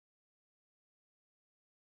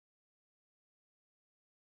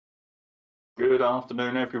Good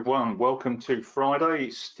afternoon, everyone. Welcome to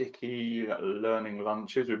Friday Sticky Learning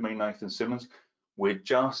Lunches with me, Nathan Simmons. We're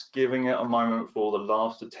just giving it a moment for the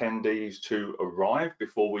last attendees to arrive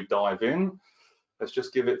before we dive in. Let's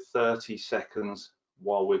just give it 30 seconds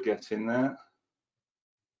while we're getting there.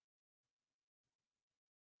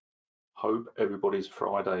 Hope everybody's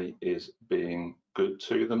Friday is being good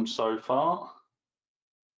to them so far.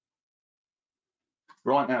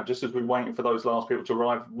 Right now, just as we're waiting for those last people to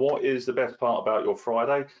arrive, what is the best part about your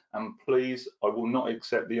Friday? And please, I will not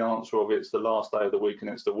accept the answer of it's the last day of the week and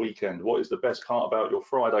it's the weekend. What is the best part about your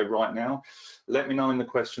Friday right now? Let me know in the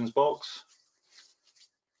questions box.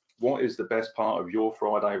 What is the best part of your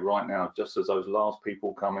Friday right now, just as those last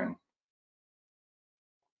people come in?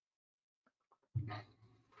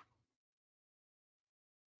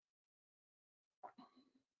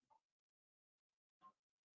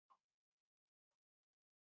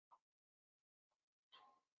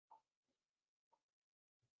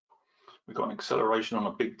 We've got an acceleration on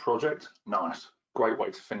a big project. Nice, great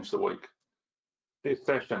way to finish the week. This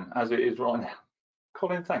session, as it is right now.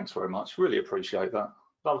 Colin, thanks very much, really appreciate that.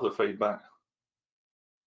 Love the feedback.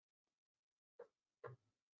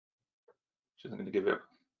 Just going to give it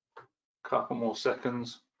a couple more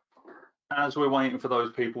seconds. As we're waiting for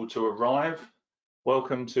those people to arrive,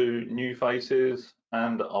 welcome to new faces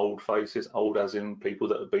and old faces, old as in people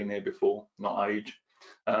that have been here before, not age.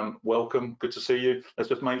 Welcome, good to see you. Let's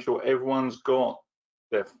just make sure everyone's got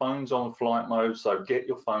their phones on flight mode, so get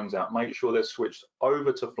your phones out, make sure they're switched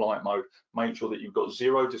over to flight mode, make sure that you've got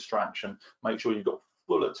zero distraction, make sure you've got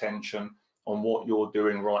full attention on what you're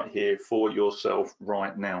doing right here for yourself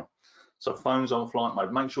right now. So phones on flight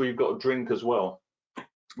mode, make sure you've got a drink as well.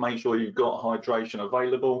 Make sure you've got hydration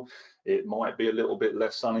available. It might be a little bit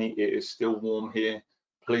less sunny, it is still warm here.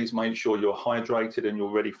 Please make sure you're hydrated and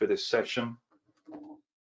you're ready for this session.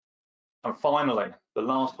 And finally, the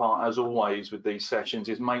last part, as always with these sessions,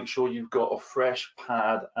 is make sure you've got a fresh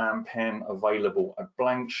pad and pen available, a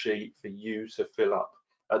blank sheet for you to fill up.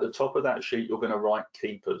 At the top of that sheet, you're going to write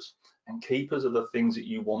keepers. And keepers are the things that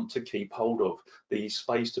you want to keep hold of, the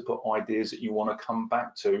space to put ideas that you want to come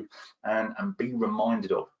back to and be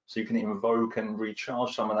reminded of. So you can invoke and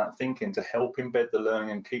recharge some of that thinking to help embed the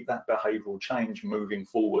learning and keep that behavioural change moving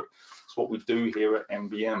forward. That's what we do here at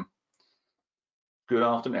MBM. Good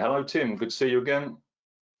afternoon. Hello, Tim. Good to see you again.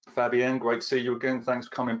 Fabienne, great to see you again. Thanks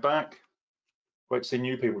for coming back. Great to see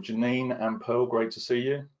new people. Janine and Pearl, great to see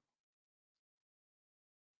you.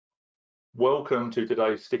 Welcome to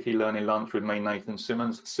today's Sticky Learning Lunch with me, Nathan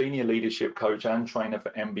Simmons, Senior Leadership Coach and Trainer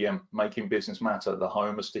for MBM, Making Business Matter, the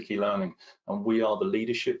home of Sticky Learning. And we are the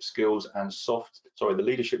leadership skills and the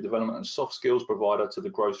leadership development and soft skills provider to the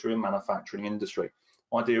grocery and manufacturing industry.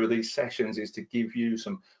 The idea of these sessions is to give you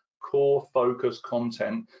some core focused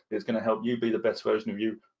content that's going to help you be the best version of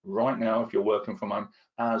you right now if you're working from home,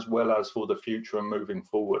 as well as for the future and moving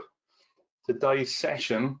forward. Today's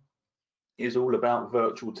session is all about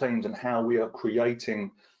virtual teams and how we are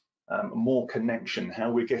creating more connection,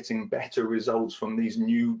 how we're getting better results from these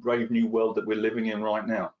brave new world that we're living in right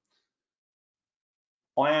now.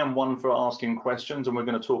 I am one for asking questions, and we're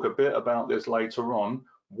going to talk a bit about this later on.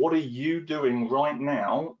 What are you doing right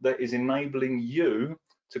now that is enabling you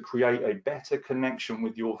to create a better connection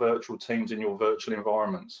with your virtual teams in your virtual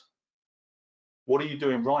environments? What are you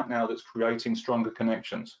doing right now that's creating stronger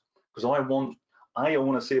connections? Because I want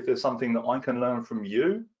to see if there's something that I can learn from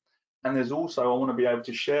you, and there's also I want to be able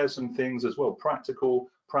to share some things as well, practical,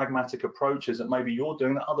 pragmatic approaches that maybe you're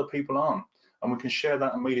doing that other people aren't, and we can share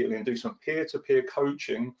that immediately and do some peer-to-peer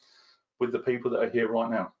coaching with the people that are here right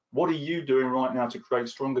now. What are you doing right now to create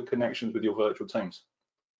stronger connections with your virtual teams?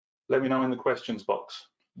 Let me know in the questions box.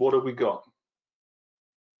 What have we got?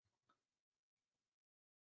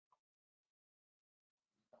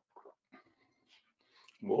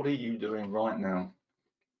 What are you doing right now?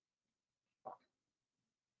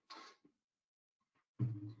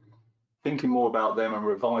 Thinking more about them and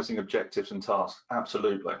revising objectives and tasks,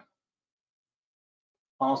 absolutely.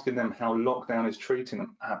 Asking them how lockdown is treating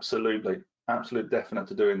them, absolutely. Absolute definite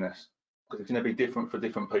to doing this, because it's going to be different for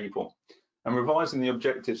different people. And revising the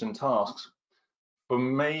objectives and tasks, for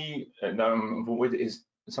me, is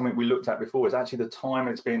something we looked at before, is actually the time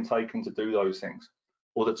it's being taken to do those things,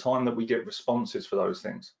 or the time that we get responses for those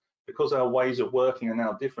things. Because our ways of working are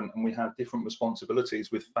now different and we have different responsibilities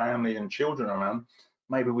with family and children around,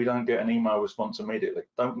 maybe we don't get an email response immediately.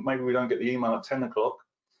 Maybe we don't get the email at 10 o'clock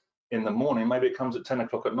in the morning, maybe it comes at 10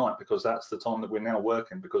 o'clock at night, because that's the time that we're now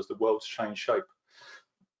working, because the world's changed shape.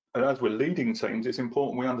 And as we're leading teams, it's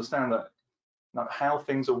important we understand that how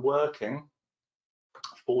things are working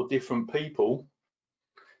for different people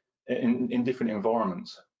in different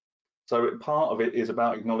environments. So part of it is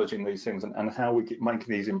about acknowledging these things and how we make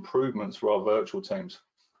these improvements for our virtual teams.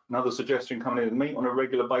 Another suggestion coming in: meet on a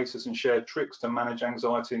regular basis and share tricks to manage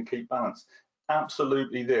anxiety and keep balance.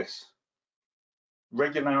 Absolutely this.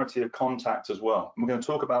 Regularity of contact as well. And we're going to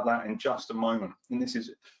talk about that in just a moment. And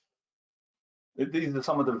these are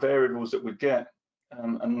some of the variables that we get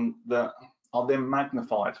and that are then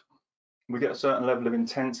magnified. We get a certain level of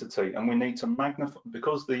intensity, and we need to magnify,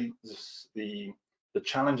 because the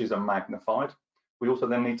challenges are magnified. We also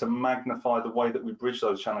then need to magnify the way that we bridge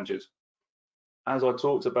those challenges. As I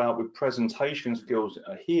talked about with presentation skills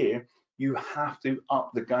here, you have to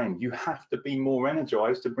up the game. You have to be more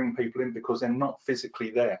energized to bring people in because they're not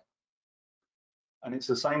physically there. And it's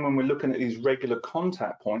the same when we're looking at these regular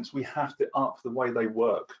contact points. We have to up the way they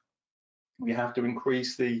work. We have to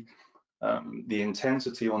increase the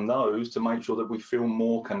intensity on those to make sure that we feel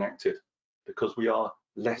more connected, because we are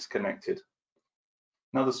less connected.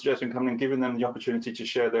 Another suggestion coming in: giving them the opportunity to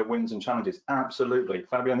share their wins and challenges. Absolutely,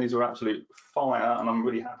 Fabian, these are absolute fire, and I'm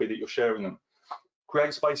really happy that you're sharing them.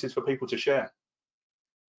 Create spaces for people to share.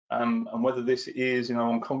 And whether this is,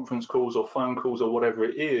 on conference calls or phone calls or whatever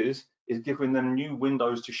it is giving them new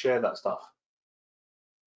windows to share that stuff.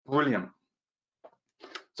 Brilliant.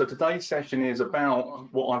 So today's session is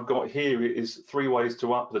about what I've got here is 3 ways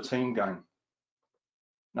to up the team game.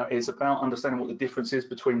 Now, it's about understanding what the difference is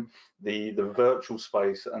between the virtual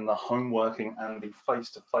space and the home working and the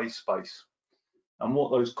face-to-face space, and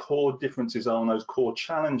what those core differences are and those core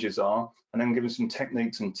challenges are, and then giving some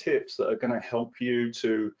techniques and tips that are going to help you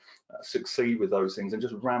to succeed with those things and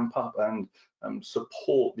just ramp up and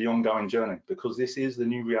support the ongoing journey, because this is the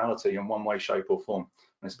new reality in one way, shape or form.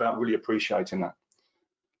 And it's about really appreciating that.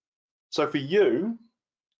 So for you,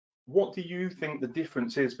 what do you think the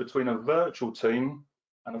difference is between a virtual team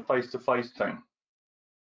and a face-to-face team?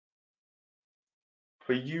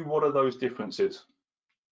 For you, what are those differences?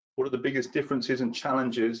 What are the biggest differences and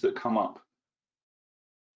challenges that come up?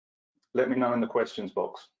 Let me know in the questions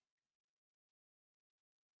box.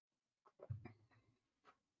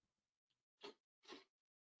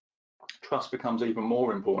 Trust becomes even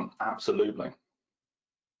more important, absolutely.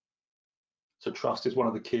 So trust is one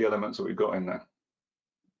of the key elements that we've got in there.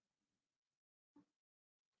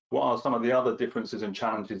 What are some of the other differences and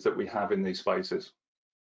challenges that we have in these spaces?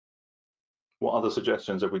 What other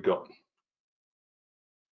suggestions have we got?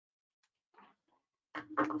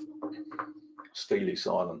 Steely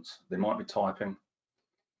silence. They might be typing.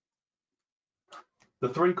 The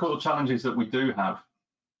 3 core challenges that we do have,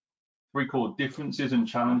 3 core differences and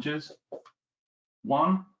challenges.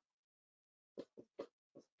 1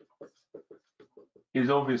 is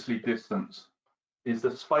obviously distance, is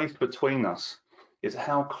the space between us, is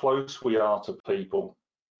how close we are to people,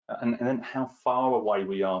 and then how far away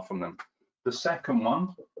we are from them. The second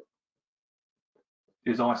one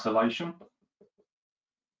is isolation.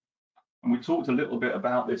 And we talked a little bit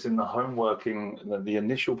about this in the home working, the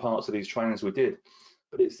initial parts of these trainings we did,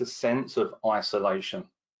 but it's the sense of isolation.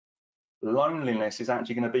 Loneliness is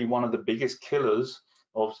actually going to be one of the biggest killers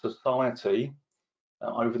of society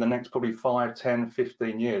over the next probably 5, 10,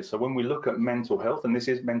 15 years. So when we look at mental health, and this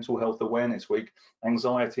is Mental Health Awareness Week,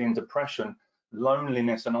 anxiety and depression,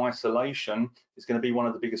 loneliness and isolation is going to be one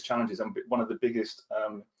of the biggest challenges and one of the biggest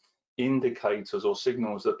indicators or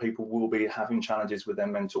signals that people will be having challenges with their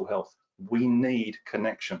mental health. We need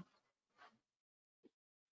connection.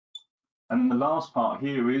 And the last part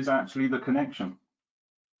here is actually the connection,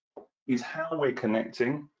 is how we're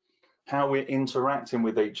connecting, how we're interacting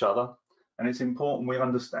with each other. And it's important we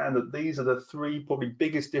understand that these are the 3 probably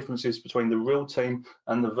biggest differences between the real team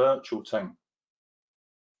and the virtual team,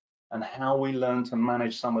 and how we learn to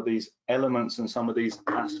manage some of these elements and some of these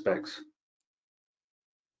aspects.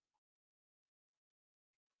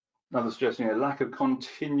 Another suggestion here: lack of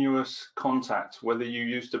continuous contact, whether you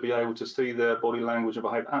used to be able to see their body language and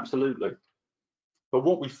behavior. Absolutely. But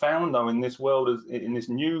what we found though in this world, in these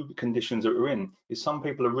new conditions that we're in, is some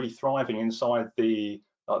people are really thriving inside the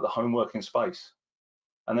home working space.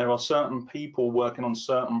 And there are certain people working on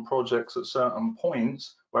certain projects at certain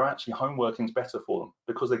points where actually home working is better for them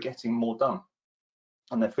because they're getting more done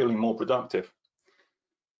and they're feeling more productive.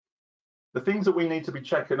 The things that we need to be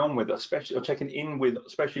checking in with,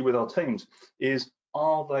 especially with our teams, is,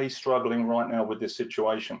 are they struggling right now with this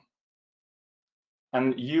situation?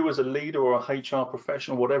 And you as a leader or a HR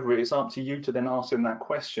professional, whatever, it's up to you to then ask them that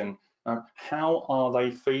question. How are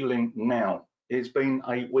they feeling now? It's been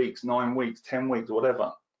 8 weeks, 9 weeks, 10 weeks,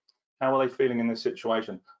 whatever. How are they feeling in this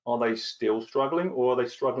situation? Are they still struggling, or are they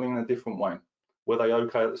struggling in a different way? Were they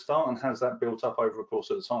okay at the start, and has that built up over the course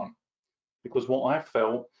of the time? Because what I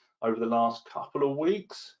felt over the last couple of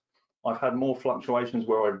weeks, I've had more fluctuations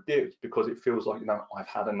where I've dipped because it feels like, I've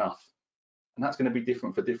had enough. And that's going to be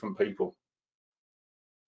different for different people.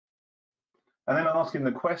 And then asking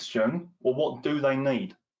the question, well, what do they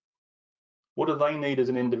need? What do they need as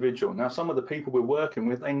an individual? Now, some of the people we're working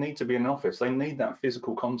with, they need to be in an office. They need that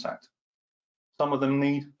physical contact. Some of them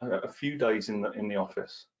need a few days in the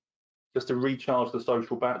office just to recharge the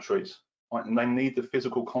social batteries, right? And they need the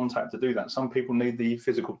physical contact to do that. Some people need the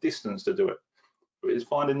physical distance to do it. But it's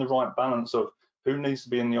finding the right balance of who needs to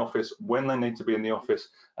be in the office, when they need to be in the office,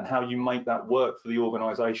 and how you make that work for the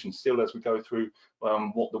organisation still as we go through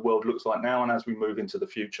what the world looks like now and as we move into the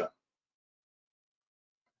future.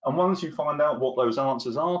 And once you find out what those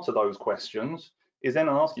answers are to those questions, is then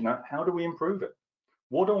ask, how do we improve it?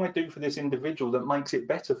 What do I do for this individual that makes it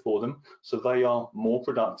better for them so they are more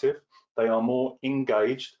productive, they are more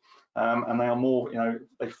engaged, and they are more,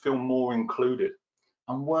 they feel more included?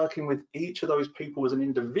 I'm working with each of those people as an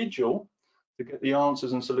individual to get the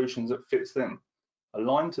answers and solutions that fits them,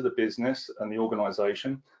 aligned to the business and the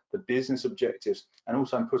organisation, the business objectives, and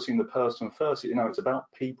also putting the person first. It's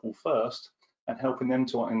about people first and helping them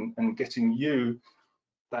to and getting you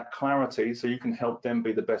that clarity so you can help them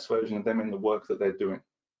be the best version of them in the work that they're doing.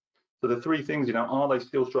 So the three things, are they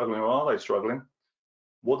still struggling or are they struggling?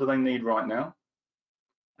 What do they need right now?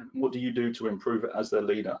 And what do you do to improve it as their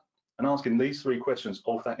leader? And asking these three questions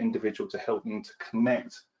of that individual to help them to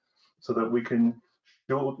connect so that we can,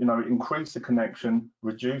 increase the connection,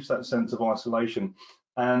 reduce that sense of isolation,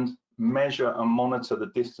 and measure and monitor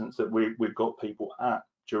the distance that we've got people at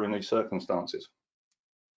during these circumstances.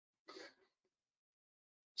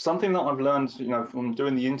 Something that I've learned, from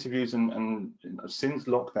doing the interviews and since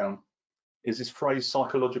lockdown is this phrase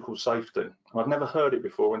psychological safety. I've never heard it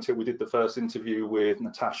before until we did the first interview with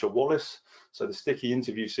Natasha Wallace. So the sticky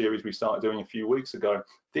interview series we started doing a few weeks ago,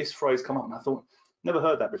 this phrase came up and I thought, never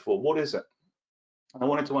heard that before. What is it? And I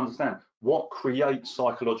wanted to understand what creates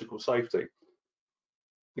psychological safety.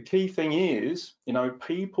 The key thing is,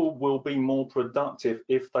 people will be more productive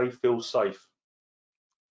if they feel safe.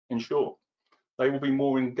 In short, they will be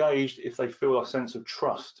more engaged if they feel a sense of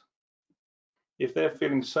trust. If they're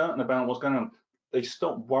feeling certain about what's going on, they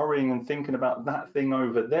stop worrying and thinking about that thing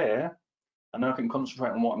over there, and I can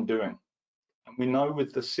concentrate on what I'm doing. And we know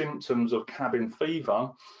with the symptoms of cabin fever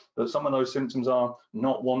that some of those symptoms are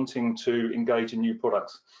not wanting to engage in new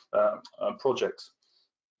projects,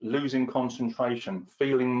 losing concentration,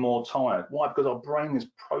 feeling more tired. Why? Because our brain is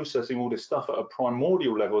processing all this stuff at a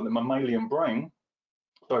primordial level, the mammalian brain,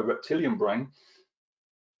 reptilian brain,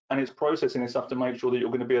 and it's processing this stuff to make sure that you're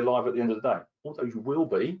going to be alive at the end of the day. Although you will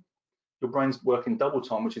be, your brain's working double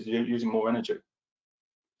time, which is using more energy.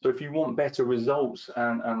 So if you want better results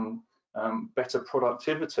and better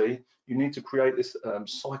productivity, you need to create this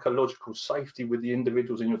psychological safety with the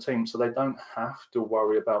individuals in your team so they don't have to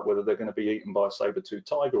worry about whether they're going to be eaten by a saber-toothed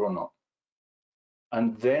tiger or not.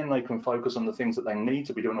 And then they can focus on the things that they need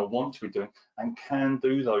to be doing or want to be doing and can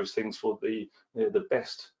do those things for the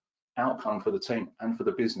best outcome for the team and for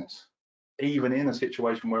the business, even in a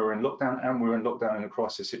situation where we're in lockdown and we're in lockdown in a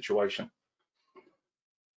crisis situation.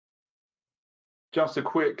 Just a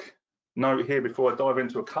quick note here before I dive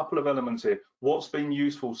into a couple of elements here. What's been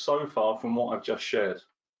useful so far from what I've just shared?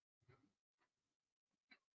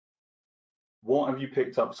 What have you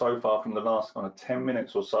picked up so far from the last kind of 10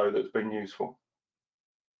 minutes or so that's been useful?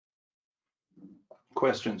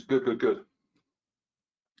 Questions? Good.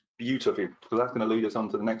 Beautiful, because that's going to lead us on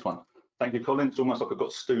to the next one. Thank you, Colin. It's almost like I've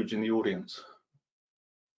got stooge in the audience.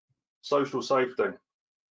 Social safety,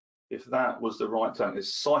 if that was the right term,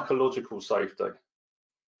 is psychological safety.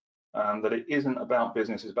 That it isn't about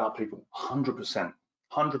business, it's about people. 100%,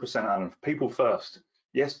 Alan. People first.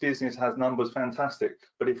 Yes, business has numbers, fantastic,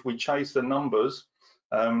 but if we chase the numbers,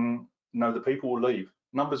 the people will leave.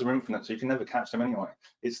 Numbers are infinite, so you can never catch them anyway.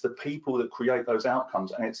 It's the people that create those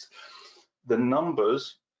outcomes, and it's the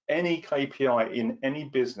numbers. Any KPI in any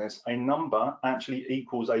business, a number actually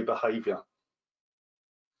equals a behavior.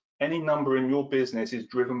 Any number in your business is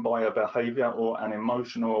driven by a behavior or an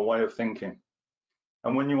emotion or a way of thinking.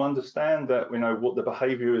 And when you understand that, what the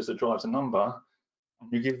behavior is that drives a number,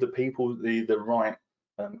 you give the people the right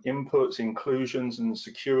inputs, inclusions and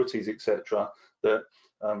securities, etc., that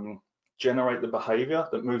generate the behavior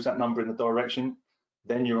that moves that number in the direction,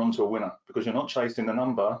 then you're onto a winner, because you're not chasing the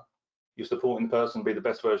number, you're supporting the person to be the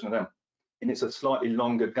best version of them. And it's a slightly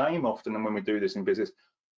longer game often than when we do this in business,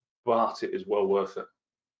 but it is well worth it.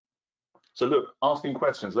 So look, asking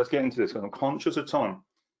questions, let's get into this, because I'm conscious of time.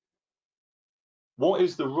 What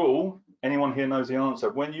is the rule Anyone here knows the answer.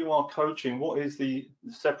 When you are coaching, what is the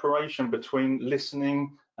separation between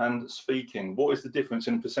listening and speaking? What is the difference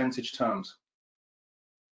in percentage terms?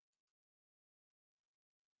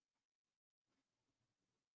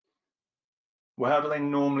 Well, how do they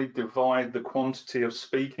normally divide the quantity of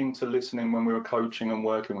speaking to listening when we were coaching and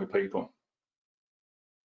working with people?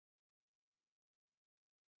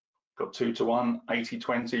 Got 2 to 1,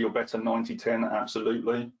 80-20, you're better 90-10,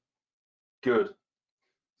 absolutely. Good.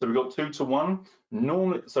 So we've got 2 to 1.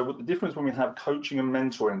 Normally, so what the difference when we have coaching and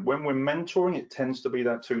mentoring, when we're mentoring, it tends to be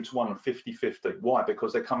that 2 to 1, 50-50. Why?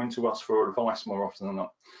 Because they're coming to us for advice more often than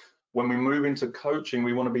not. When we move into coaching,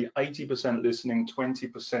 we want to be 80% listening,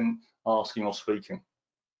 20% asking or speaking.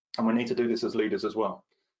 And we need to do this as leaders as well.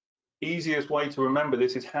 Easiest way to remember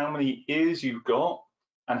this is how many ears you've got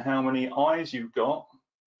and how many eyes you've got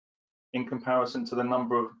in comparison to the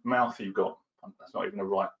number of mouth you've got. That's not even a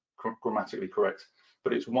right grammatically correct,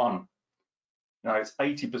 but it's 1. Now it's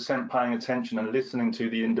 80% paying attention and listening to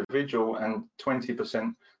the individual and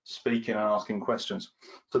 20% speaking and asking questions.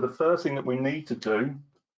 So the first thing that we need to do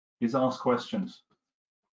is ask questions.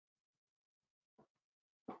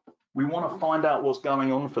 We want to find out what's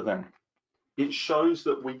going on for them. It shows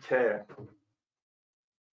that we care.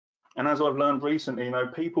 And as I've learned recently, you know,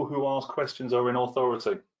 people who ask questions are in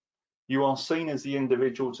authority. You are seen as the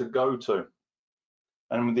individual to go to.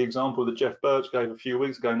 And with the example that Jeff Birch gave a few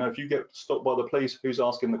weeks ago, now if you get stopped by the police, who's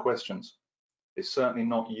asking the questions? It's certainly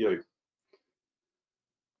not you.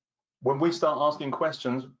 When we start asking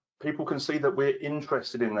questions, people can see that we're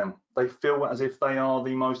interested in them. They feel as if they are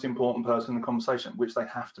the most important person in the conversation, which they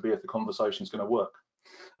have to be if the conversation is going to work.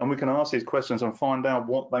 And we can ask these questions and find out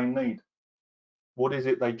what they need. What is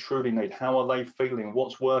it they truly need? How are they feeling?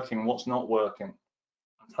 What's working? What's not working?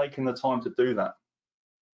 And taking the time to do that.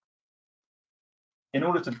 In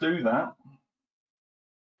order to do that,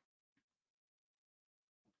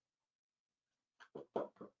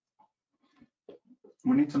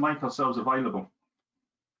 we need to make ourselves available.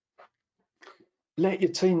 Let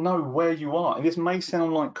your team know where you are. And this may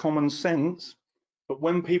sound like common sense, but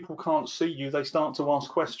when people can't see you, they start to ask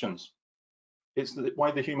questions. It's the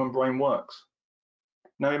way the human brain works.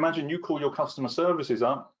 Now imagine you call your customer services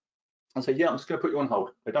up and say, yeah, I'm just going to put you on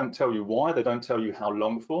hold. They don't tell you why, they don't tell you how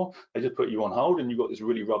long for, they just put you on hold and you've got this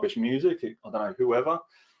really rubbish music, I don't know, whoever.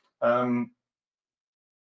 And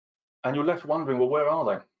you're left wondering, well, where are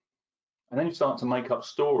they? And then you start to make up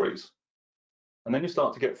stories. And then you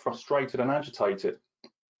start to get frustrated and agitated.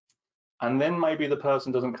 And then maybe the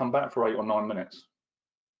person doesn't come back for 8 or 9 minutes.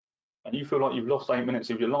 And you feel like you've lost 8 minutes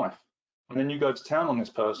of your life. And then you go to town on this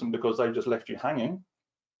person because they've just left you hanging,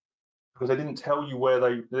 because they didn't tell you where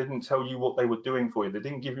they didn't tell you what they were doing for you. They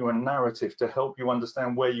didn't give you a narrative to help you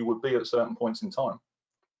understand where you would be at certain points in time.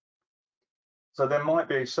 So there might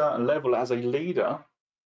be a certain level as a leader,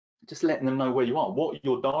 just letting them know where you are, what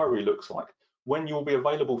your diary looks like, when you'll be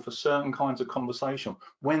available for certain kinds of conversation,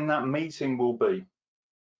 when that meeting will be.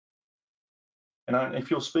 You know,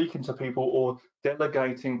 if you're speaking to people or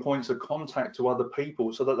delegating points of contact to other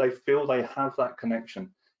people so that they feel they have that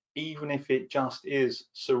connection, even if it just is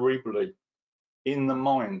cerebrally, in the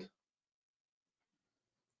mind.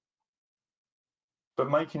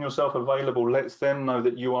 But making yourself available lets them know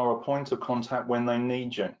that you are a point of contact when they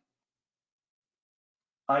need you.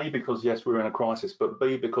 A, because yes, we're in a crisis, but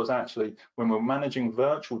B, because actually when we're managing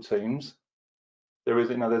virtual teams, there is,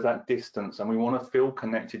 you know, there's that distance and we want to feel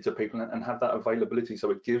connected to people and have that availability,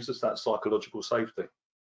 so it gives us that psychological safety.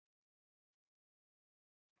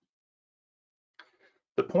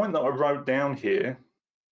 The point that I wrote down here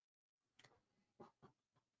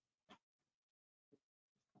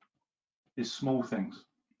is small things.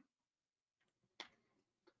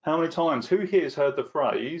 How many times, who here has heard the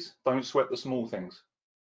phrase, don't sweat the small things?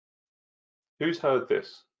 Who's heard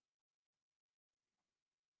this?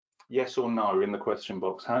 Yes or no in the question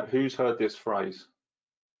box. Who's heard this phrase?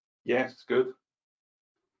 Yes, good.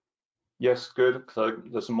 Yes, good. So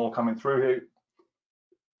there's some more coming through here.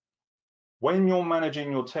 When you're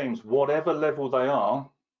managing your teams, whatever level they are,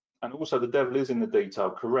 and also the devil is in the detail,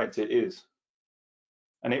 correct, it is.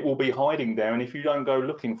 And it will be hiding there, and if you don't go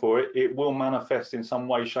looking for it, it will manifest in some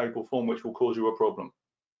way, shape or form, which will cause you a problem.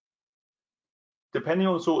 Depending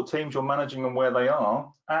on the sort of teams you're managing and where they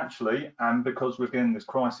are, actually, and because we're in this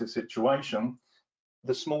crisis situation,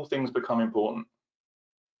 the small things become important.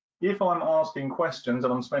 If I'm asking questions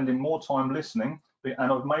and I'm spending more time listening,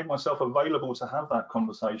 and I've made myself available to have that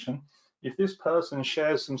conversation, if this person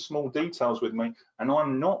shares some small details with me and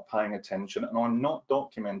I'm not paying attention and I'm not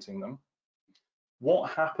documenting them,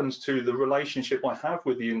 what happens to the relationship I have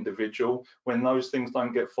with the individual when those things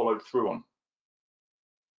don't get followed through on?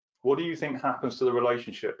 What do you think happens to the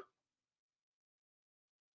relationship?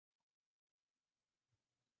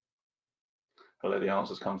 I'll let the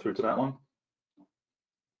answers come through to that one.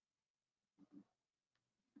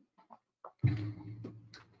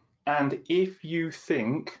 And if you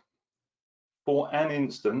think, for an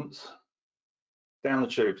instance, down the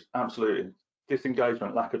tubes, absolutely,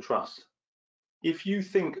 disengagement, lack of trust. If you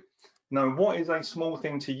think, no, what is a small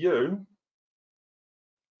thing to you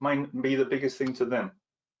may be the biggest thing to them.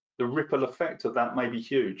 The ripple effect of that may be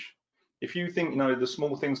huge. If you think, the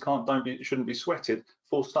small things shouldn't be sweated,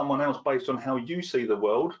 for someone else based on how you see the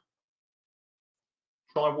world,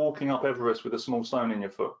 try walking up Everest with a small stone in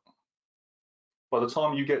your foot. By the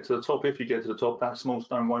time you get to the top, if you get to the top, that small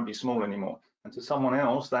stone won't be small anymore. And to someone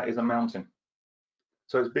else, that is a mountain.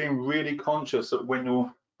 So it's being really conscious that when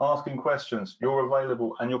you're asking questions, you're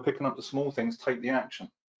available and you're picking up the small things, take the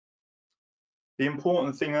action. The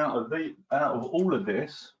important thing out of all of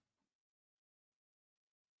this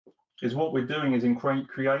is what we're doing is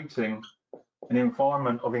creating an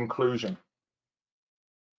environment of inclusion.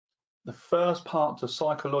 The first part to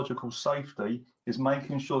psychological safety is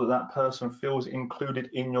making sure that that person feels included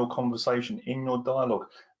in your conversation, in your dialogue,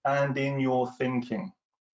 and in your thinking.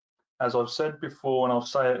 As I've said before, and I'll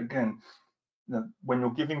say it again, when you're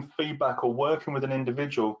giving feedback or working with an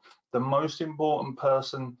individual, the most important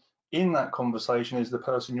person in that conversation is the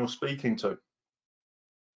person you're speaking to.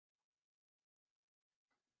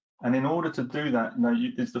 And in order to do that,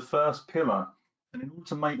 it's the first pillar. And in order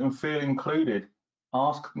to make them feel included,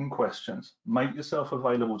 ask them questions, make yourself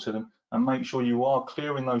available to them, and make sure you are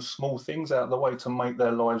clearing those small things out of the way to make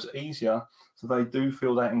their lives easier so they do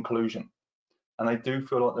feel that inclusion. And they do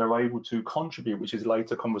feel like they're able to contribute, which is a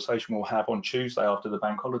later conversation we'll have on Tuesday after the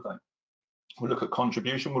bank holiday. We'll look at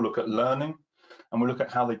contribution, we'll look at learning, and we'll look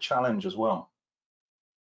at how they challenge as well.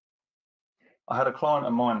 I had a client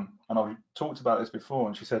of mine, and I've talked about this before,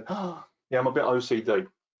 and she said, oh, yeah, I'm a bit OCD.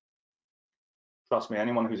 Trust me,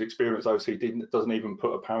 anyone who's experienced OCD doesn't even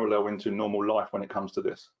put a parallel into normal life when it comes to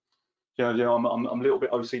this. I'm a little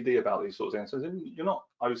bit OCD about these sorts of things. So you're not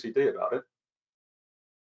OCD about it.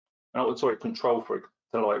 Oh, sorry, control freak.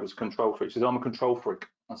 Tell her it was control freak. She said, I'm a control freak.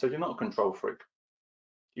 I said, you're not a control freak.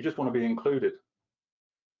 You just want to be included.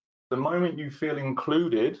 The moment you feel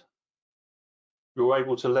included, you're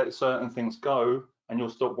able to let certain things go and you'll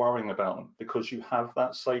stop worrying about them because you have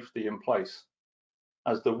that safety in place.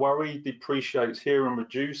 As the worry depreciates here and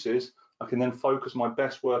reduces, I can then focus my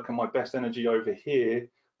best work and my best energy over here,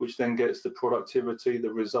 which then gets the productivity,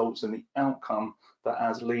 the results, and the outcome that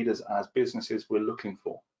as leaders, as businesses, we're looking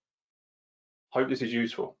for. Hope this is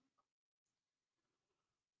useful.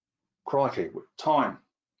 Crikey, time.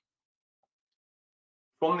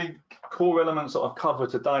 From the core elements that I've covered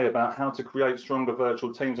today about how to create stronger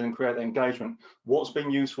virtual teams and create engagement, what's been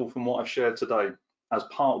useful from what I've shared today as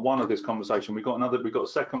part one of this conversation? We've got a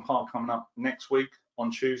second part coming up next week on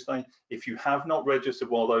Tuesday. If you have not registered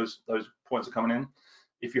while those points are coming in,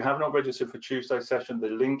 if you have not registered for Tuesday's session, the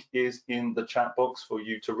link is in the chat box for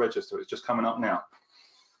you to register. It's just coming up now.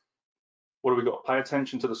 What have we got? Pay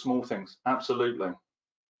attention to the small things. Absolutely.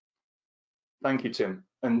 Thank you, Tim.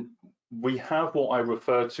 And we have what I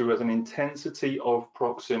refer to as an intensity of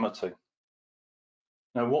proximity.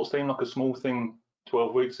 Now, what seemed like a small thing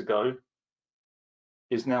 12 weeks ago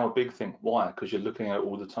is now a big thing. Why? Because you're looking at it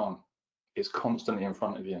all the time. It's constantly in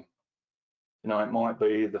front of you. It might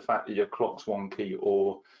be the fact that your clock's wonky,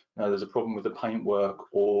 or there's a problem with the paintwork,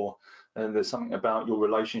 or there's something about your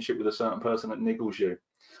relationship with a certain person that niggles you.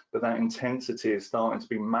 But that intensity is starting to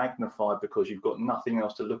be magnified because you've got nothing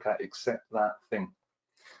else to look at except that thing.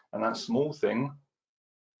 And that small thing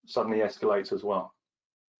suddenly escalates as well.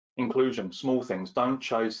 Inclusion, small things, don't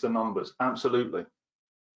chase the numbers. Absolutely.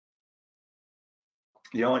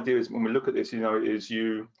 The idea is when we look at this, is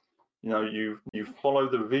you follow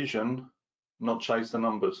the vision, not chase the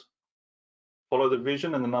numbers. Follow the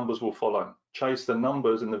vision and the numbers will follow. Chase the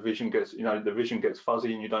numbers and the vision gets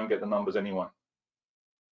fuzzy and you don't get the numbers anyway.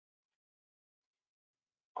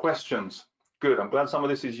 Questions. Good. I'm glad some of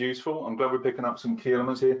this is useful. I'm glad we're picking up some key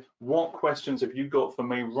elements here. What questions have you got for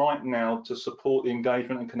me right now to support the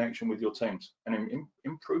engagement and connection with your teams and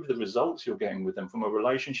improve the results you're getting with them from a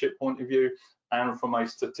relationship point of view and from a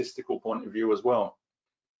statistical point of view as well?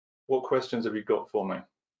 What questions have you got for me?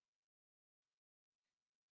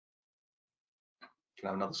 Can I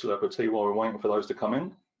have another slurp of tea while we're waiting for those to come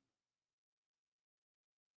in?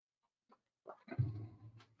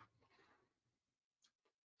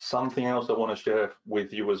 Something else I want to share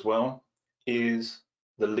with you as well is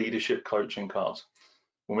the leadership coaching cards.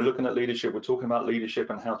 When we're looking at leadership, we're talking about leadership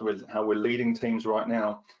and how we're leading teams right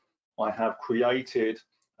now. I have created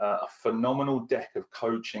a phenomenal deck of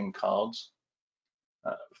coaching cards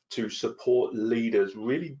to support leaders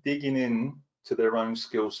really digging in to their own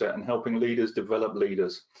skill set and helping leaders develop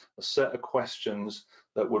leaders. A set of questions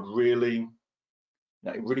that would really,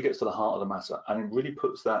 it really gets to the heart of the matter, and it really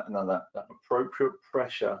puts that appropriate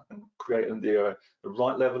pressure and creating the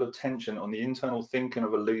right level of tension on the internal thinking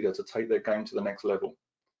of a leader to take their game to the next level.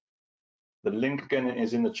 The link again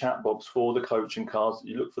is in the chat box for the coaching cards.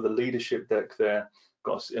 You look for the leadership deck there.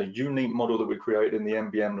 Got a unique model that we created in the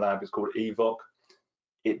MBM lab. It's called EVOC.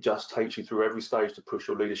 It just takes you through every stage to push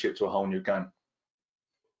your leadership to a whole new game.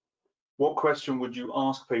 What question would you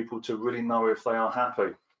ask people to really know if they are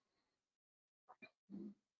happy?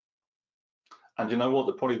 And you know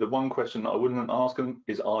what? Probably the one question that I wouldn't ask them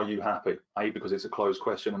is, are you happy? A, because it's a closed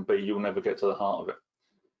question, and B, you'll never get to the heart of it.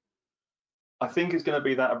 I think it's going to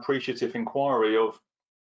be that appreciative inquiry of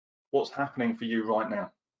what's happening for you right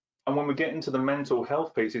now. And when we get into the mental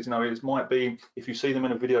health pieces, you know, it might be if you see them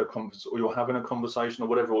in a video conference or you're having a conversation or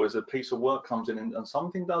whatever, or as a piece of work comes in and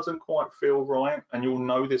something doesn't quite feel right, and you'll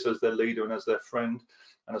know this as their leader and as their friend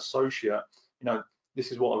and associate, you know,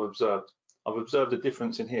 this is what I've observed. I've observed a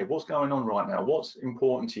difference in here. What's going on right now? What's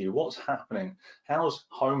important to you? What's happening? How's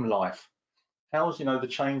home life? How's, you know, the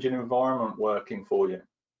change in environment working for you?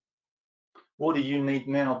 What do you need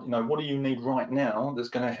now? You know, what do you need right now that's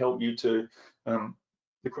going to help you to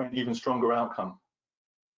create an even stronger outcome?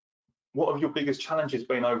 What have your biggest challenges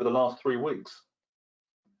been over the last 3 weeks?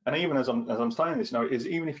 And even as I'm saying this, you know, is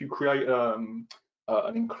even if you create an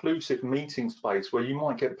inclusive meeting space where you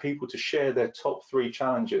might get people to share their top 3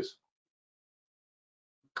 challenges.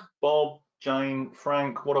 Bob, Jane,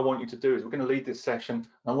 Frank, what I want you to do is we're going to lead this session.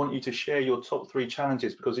 I want you to share your top 3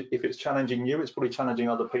 challenges, because if it's challenging you, it's probably challenging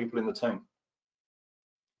other people in the team.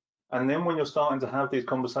 And then when you're starting to have these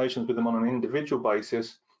conversations with them on an individual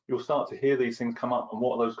basis, you'll start to hear these things come up. And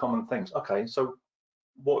what are those common things? Okay, so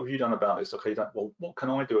what have you done about this? Okay, well, what can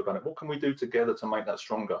I do about it? What can we do together to make that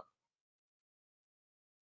stronger?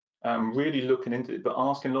 Really looking into it, but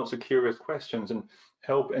asking lots of curious questions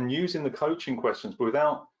and using the coaching questions, but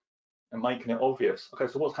without making it obvious. Okay,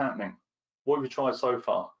 so what's happening? What have you tried so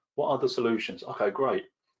far? What are the solutions? Okay, great.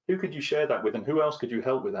 Who could you share that with, and who else could you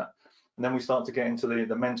help with that? And then we start to get into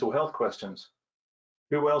the mental health questions.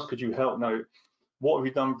 Who else could you help? No, what have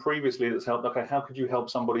you done previously that's helped? Okay, how could you help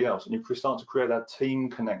somebody else? And you start to create that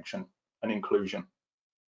team connection and inclusion.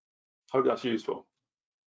 Hope that's useful.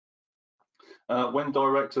 When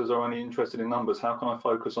directors are only interested in numbers, how can I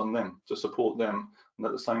focus on them to support them and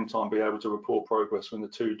at the same time be able to report progress when the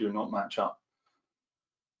two do not match up?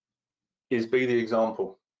 Is be the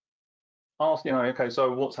example. Ask, you know, okay,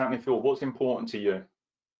 so what's happening, Phil? What's important to you?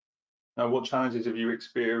 What challenges have you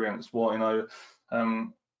experienced? What, you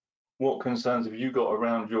know, what concerns have you got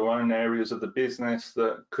around your own areas of the business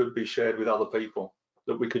that could be shared with other people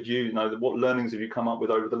that we could use? You know, what learnings have you come up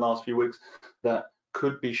with over the last few weeks that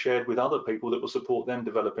could be shared with other people that will support them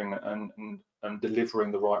developing and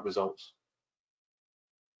delivering the right results?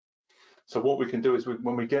 So what we can do is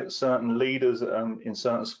when we get certain leaders in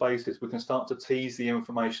certain spaces, we can start to tease the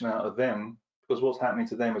information out of them, because what's happening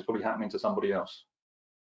to them is probably happening to somebody else.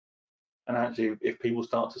 And actually, if people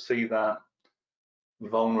start to see that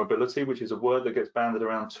vulnerability, which is a word that gets banded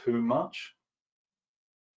around too much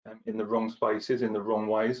in the wrong spaces, in the wrong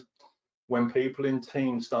ways, when people in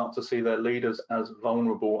teams start to see their leaders as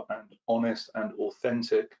vulnerable and honest and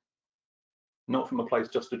authentic, not from a place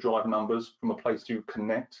just to drive numbers, from a place to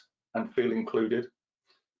connect and feel included,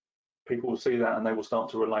 people will see that and they will start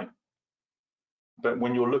to relate. But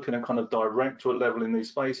when you're looking at kind of directorate level in these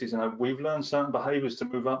spaces, you know, we've learned certain behaviors to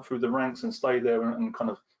move up through the ranks and stay there and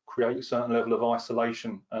kind of create a certain level of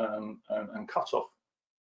isolation and cut off.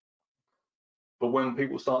 But when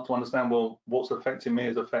people start to understand, well, what's affecting me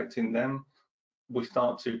is affecting them, we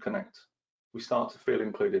start to connect. We start to feel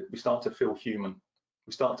included. We start to feel human.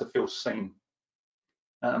 We start to feel seen.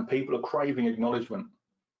 And people are craving acknowledgement.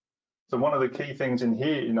 So one of the key things in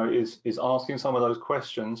here, you know, is asking some of those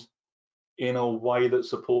questions in a way that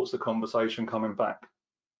supports the conversation coming back.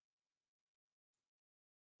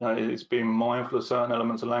 It's being mindful of certain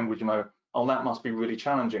elements of language, you know, oh, that must be really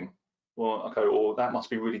challenging. Well, okay, or that must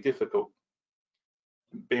be really difficult.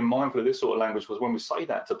 Being mindful of this sort of language, because when we say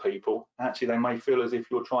that to people, actually they may feel as if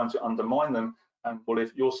you're trying to undermine them. And well,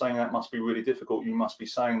 if you're saying that must be really difficult, you must be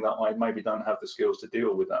saying that I maybe don't have the skills to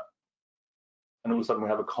deal with that. And all of a sudden we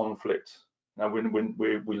have a conflict. Now when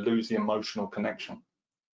we lose the emotional connection.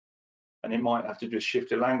 And it might have to just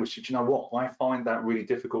shift your language. Do you know what? I find that really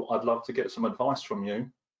difficult. I'd love to get some advice from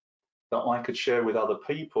you that I could share with other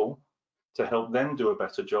people to help them do a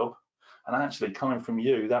better job. And actually coming from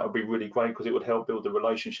you, that would be really great because it would help build the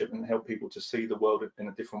relationship and help people to see the world in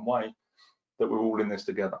a different way, that we're all in this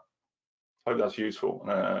together. Hope that's useful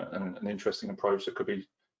and an interesting approach that could be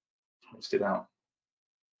listed out.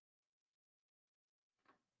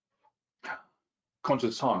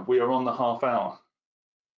 Conscious time, we are on the half hour.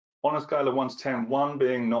 On a scale of 1 to 10, 1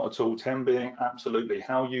 being not at all, 10 being absolutely,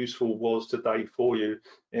 how useful was today for you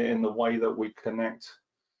in the way that we connect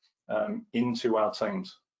into our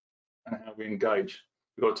teams and how we engage?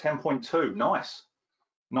 We've got a 10.2, nice.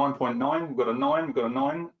 9.9, we've got a 9, we've got a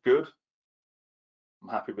 9, good. I'm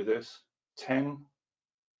happy with this. 10,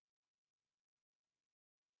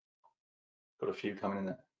 got a few coming in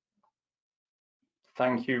there.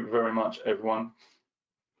 Thank you very much, everyone.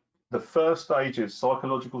 The first stage is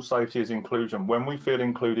psychological safety is inclusion. When we feel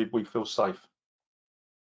included, we feel safe.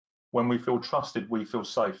 When we feel trusted, we feel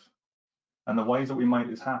safe. And the ways that we make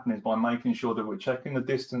this happen is by making sure that we're checking the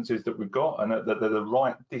distances that we've got and that they're the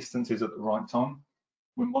right distances at the right time.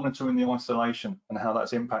 We're monitoring the isolation and how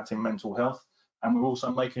that's impacting mental health. And we're also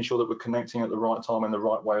making sure that we're connecting at the right time in the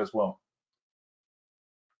right way as well.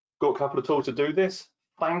 Got a couple of tools to do this.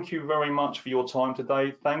 Thank you very much for your time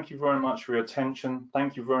today. Thank you very much for your attention.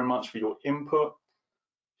 Thank you very much for your input.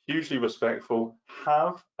 Hugely respectful.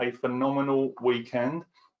 Have a phenomenal weekend.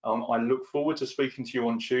 I look forward to speaking to you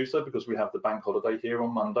on Tuesday because we have the bank holiday here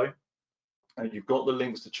on Monday. You've got the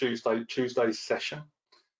links to Tuesday's session.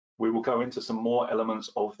 We will go into some more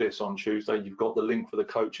elements of this on Tuesday. You've got the link for the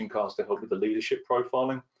coaching class to help with the leadership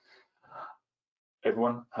profiling.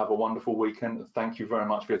 Everyone, have a wonderful weekend. Thank you very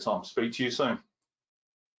much for your time. Speak to you soon.